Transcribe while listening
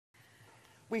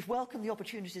We've welcomed the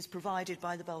opportunities provided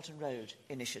by the Belt and Road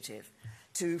Initiative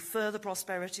to further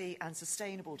prosperity and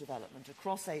sustainable development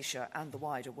across Asia and the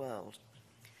wider world.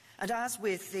 And as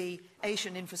with the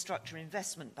Asian Infrastructure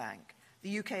Investment Bank,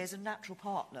 the UK is a natural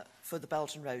partner for the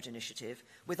Belt and Road Initiative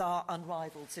with our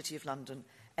unrivalled City of London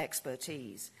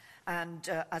expertise. And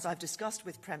as I've discussed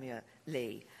with Premier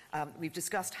Lee, we've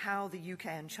discussed how the UK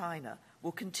and China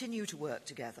will continue to work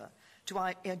together to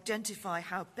identify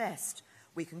how best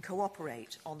we can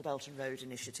cooperate on the Belt and Road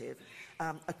Initiative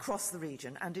across the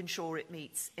region and ensure it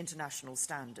meets international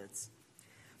standards.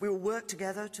 We will work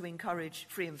together to encourage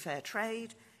free and fair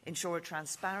trade, ensure a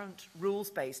transparent,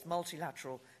 rules-based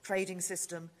multilateral trading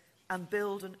system, and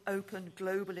build an open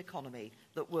global economy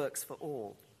that works for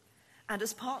all. And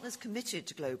as partners committed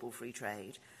to global free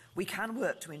trade, we can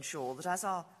work to ensure that as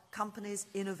our companies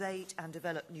innovate and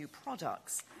develop new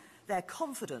products, they're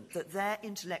confident that their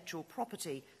intellectual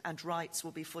property and rights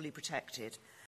will be fully protected